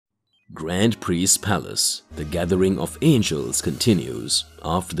Grand Priest Palace. The gathering of angels continues.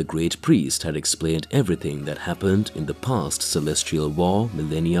 After the Great Priest had explained everything that happened in the past celestial war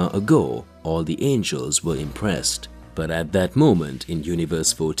millennia ago, all the angels were impressed. But at that moment in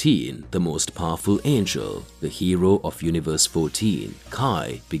Universe 14, the most powerful angel, the hero of Universe 14,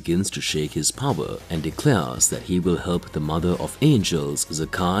 Kai, begins to shake his power and declares that he will help the mother of angels,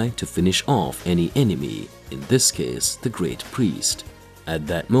 Zakai, to finish off any enemy, in this case, the Great Priest. At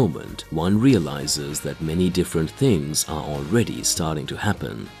that moment, one realizes that many different things are already starting to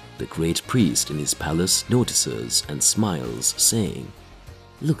happen. The Great Priest in his palace notices and smiles, saying,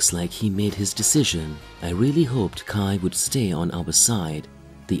 "Looks like he made his decision. I really hoped Kai would stay on our side.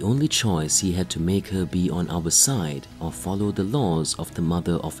 The only choice he had to make her be on our side or follow the laws of the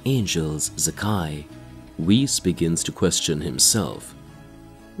Mother of Angels, Zakai." Whis begins to question himself.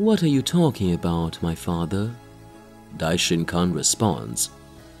 "What are you talking about, my father?" Daishin-kan responds,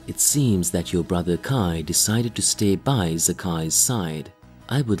 "It seems that your brother Kai decided to stay by Zakai's side.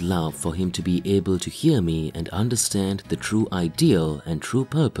 I would love for him to be able to hear me and understand the true ideal and true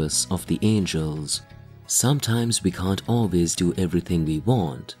purpose of the angels. Sometimes we can't always do everything we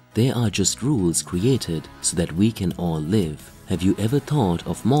want. There are just rules created so that we can all live. Have you ever thought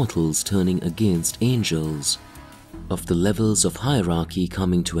of mortals turning against angels? Of the levels of hierarchy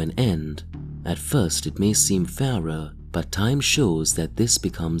coming to an end? At first it may seem fairer, but time shows that this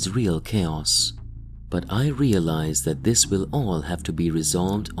becomes real chaos. But I realize that this will all have to be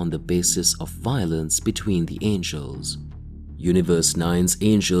resolved on the basis of violence between the angels." Universe 9's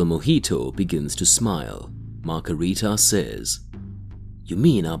angel Mojito begins to smile. Margarita says, "You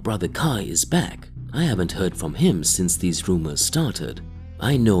mean our brother Kai is back? I haven't heard from him since these rumors started.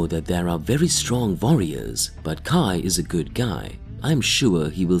 I know that there are very strong warriors, but Kai is a good guy. I'm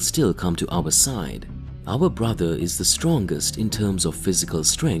sure he will still come to our side. Our brother is the strongest in terms of physical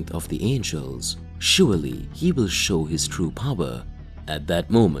strength of the angels. Surely he will show his true power." At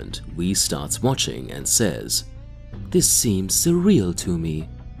that moment, Whis starts watching and says, "This seems surreal to me.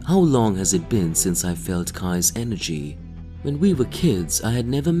 How long has it been since I felt Kai's energy? When we were kids, I had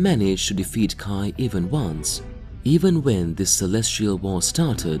never managed to defeat Kai even once. Even when this celestial war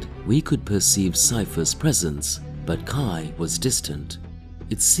started, we could perceive Cypher's presence, but Kai was distant.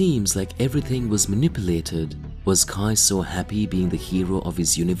 It seems like everything was manipulated. Was Kai so happy being the hero of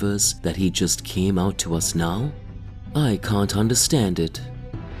his universe that he just came out to us now? I can't understand it."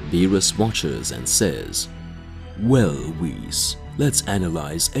 Beerus watches and says, "Well, Whis, let's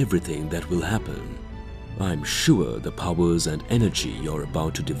analyze everything that will happen. I'm sure the powers and energy you're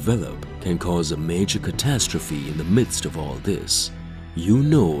about to develop can cause a major catastrophe in the midst of all this. You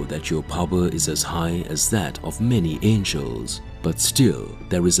know that your power is as high as that of many angels, but still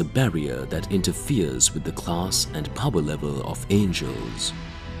there is a barrier that interferes with the class and power level of angels.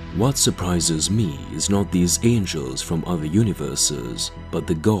 What surprises me is not these angels from other universes, but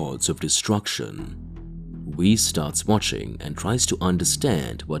the gods of destruction." Whis starts watching and tries to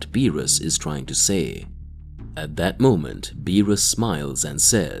understand what Beerus is trying to say. At that moment, Beerus smiles and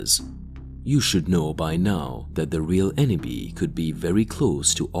says, "You should know by now that the real enemy could be very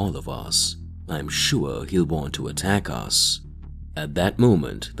close to all of us. I'm sure he'll want to attack us." At that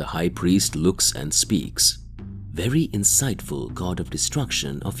moment, the High Priest looks and speaks. "Very insightful, God of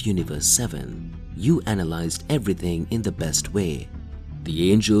Destruction of Universe 7. You analyzed everything in the best way."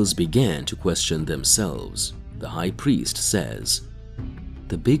 The angels began to question themselves. The High Priest says,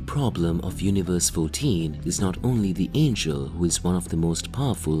 "The big problem of Universe 14 is not only the angel who is one of the most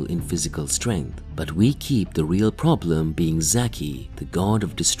powerful in physical strength, but we keep the real problem being Zaki, the god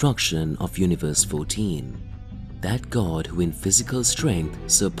of destruction of Universe 14. That god who in physical strength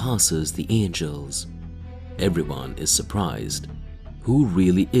surpasses the angels." Everyone is surprised. Who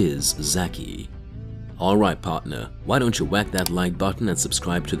really is Zaki? Alright partner, why don't you whack that like button and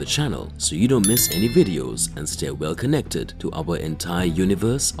subscribe to the channel so you don't miss any videos and stay well connected to our entire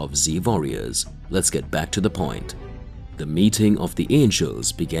universe of Z Warriors. Let's get back to the point. The meeting of the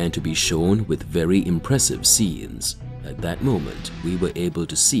angels began to be shown with very impressive scenes. At that moment, we were able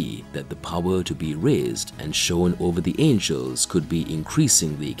to see that the power to be raised and shown over the angels could be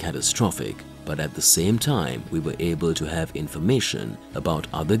increasingly catastrophic, but at the same time, we were able to have information about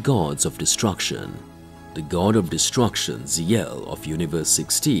other gods of destruction. The god of destruction, Ziel of Universe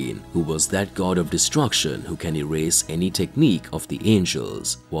 16, who was that god of destruction who can erase any technique of the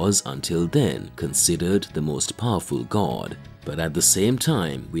angels, was until then considered the most powerful god. But at the same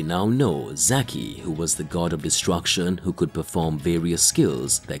time, we now know Zaki, who was the god of destruction who could perform various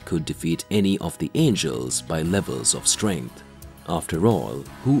skills that could defeat any of the angels by levels of strength. After all,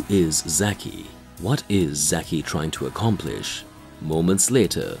 who is Zaki? What is Zaki trying to accomplish? Moments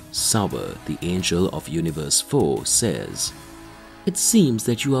later, Sour, the angel of Universe 4, says, "It seems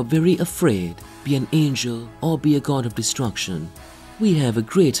that you are very afraid, be an angel or be a god of destruction. We have a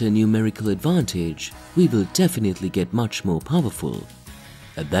greater numerical advantage. We will definitely get much more powerful."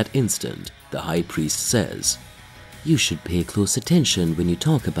 At that instant, the high priest says, "You should pay close attention when you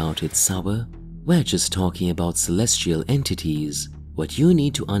talk about it, Sour. We're just talking about celestial entities. What you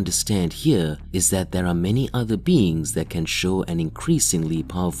need to understand here is that there are many other beings that can show an increasingly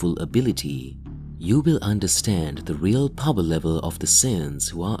powerful ability. You will understand the real power level of the Saiyans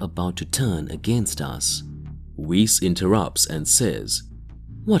who are about to turn against us." Whis interrupts and says,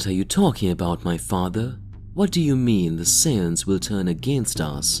 "What are you talking about, my father? What do you mean the Saiyans will turn against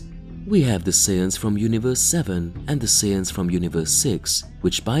us? We have the Saiyans from Universe 7 and the Saiyans from Universe 6,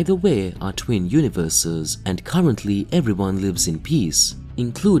 which by the way are twin universes, and currently everyone lives in peace.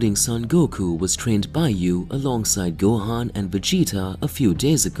 Including Son Goku was trained by you alongside Gohan and Vegeta a few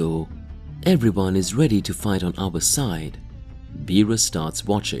days ago. Everyone is ready to fight on our side." Beerus starts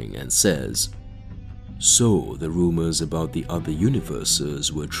watching and says, "So the rumors about the other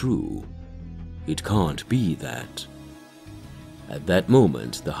universes were true. It can't be that." At that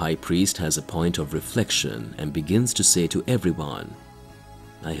moment, the high priest has a point of reflection and begins to say to everyone,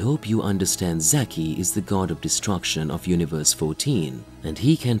 "I hope you understand Zaki is the god of destruction of Universe 14, and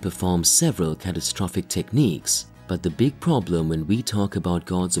he can perform several catastrophic techniques. But the big problem when we talk about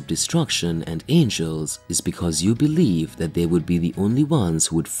gods of destruction and angels is because you believe that they would be the only ones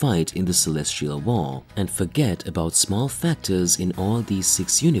who would fight in the celestial war, and forget about small factors. In all these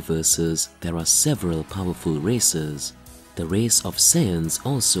 6 universes, there are several powerful races. The race of Saiyans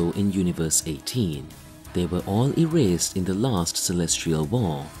also in Universe 18. They were all erased in the last celestial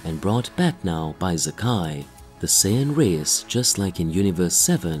war and brought back now by Zakai. The Saiyan race, just like in Universe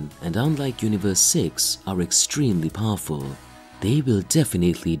 7 and unlike Universe 6, are extremely powerful. They will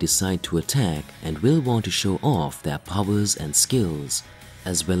definitely decide to attack and will want to show off their powers and skills,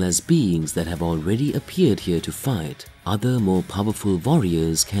 as well as beings that have already appeared here to fight. Other more powerful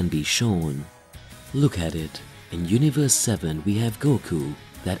warriors can be shown. Look at it. In Universe 7 we have Goku,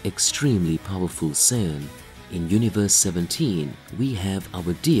 that extremely powerful Saiyan. In Universe 17 we have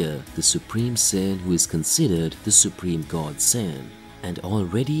our dear, the Supreme Saiyan who is considered the Supreme God Saiyan. And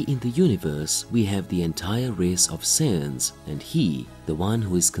already in the universe we have the entire race of Saiyans, and he, the one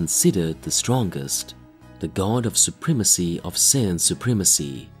who is considered the strongest. The god of supremacy of Saiyan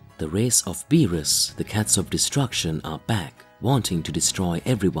supremacy, the race of Beerus, the cats of destruction, are back, wanting to destroy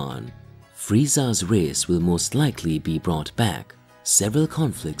everyone. Frieza's race will most likely be brought back. Several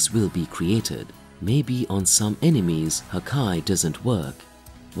conflicts will be created. Maybe on some enemies, Hakai doesn't work.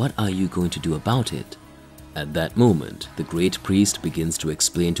 What are you going to do about it?" At that moment, the great priest begins to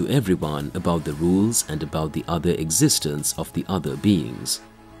explain to everyone about the rules and about the other existence of the other beings.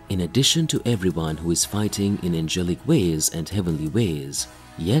 In addition to everyone who is fighting in angelic ways and heavenly ways,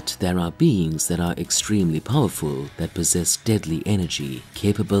 yet there are beings that are extremely powerful, that possess deadly energy,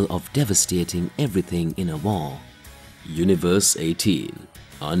 capable of devastating everything in a war. Universe 18,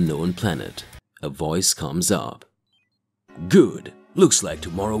 Unknown Planet. A voice comes up. "Good. Looks like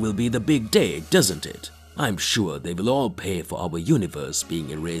tomorrow will be the big day, doesn't it? I'm sure they will all pay for our universe being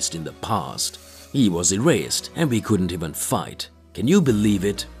erased in the past. He was erased and we couldn't even fight. Can you believe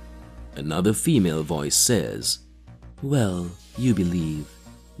it?" Another female voice says, "Well, you believe.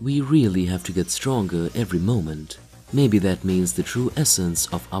 We really have to get stronger every moment. Maybe that means the true essence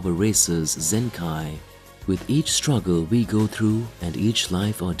of our race's Zenkai. With each struggle we go through and each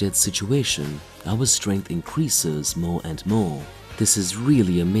life or death situation, our strength increases more and more. This is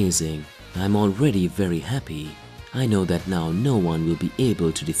really amazing. I'm already very happy. I know that now no one will be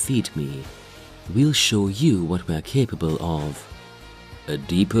able to defeat me. We'll show you what we're capable of." A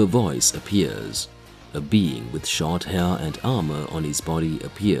deeper voice appears. A being with short hair and armor on his body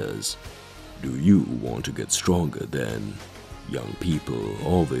appears. "Do you want to get stronger then? Young people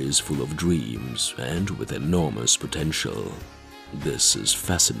always full of dreams and with enormous potential. This is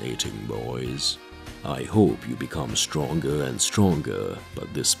fascinating, boys. I hope you become stronger and stronger,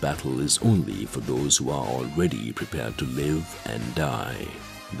 but this battle is only for those who are already prepared to live and die.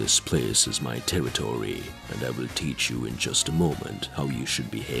 This place is my territory, and I will teach you in just a moment how you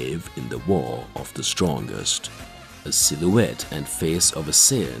should behave in the war of the strongest." A silhouette and face of a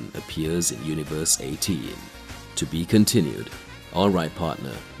Saiyan appears in Universe 18. To be continued. Alright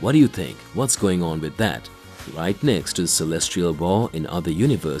partner, what do you think? What's going on with that? Right next to the celestial war in other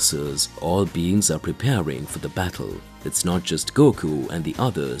universes, all beings are preparing for the battle. It's not just Goku and the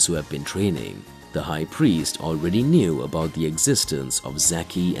others who have been training. The high priest already knew about the existence of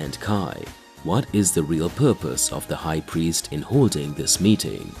Zaki and Kai. What is the real purpose of the high priest in holding this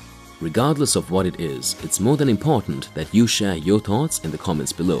meeting? Regardless of what it is, it's more than important that you share your thoughts in the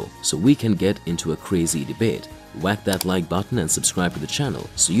comments below so we can get into a crazy debate. Whack that like button and subscribe to the channel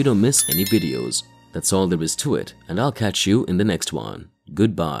so you don't miss any videos. That's all there is to it, and I'll catch you in the next one.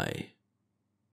 Goodbye.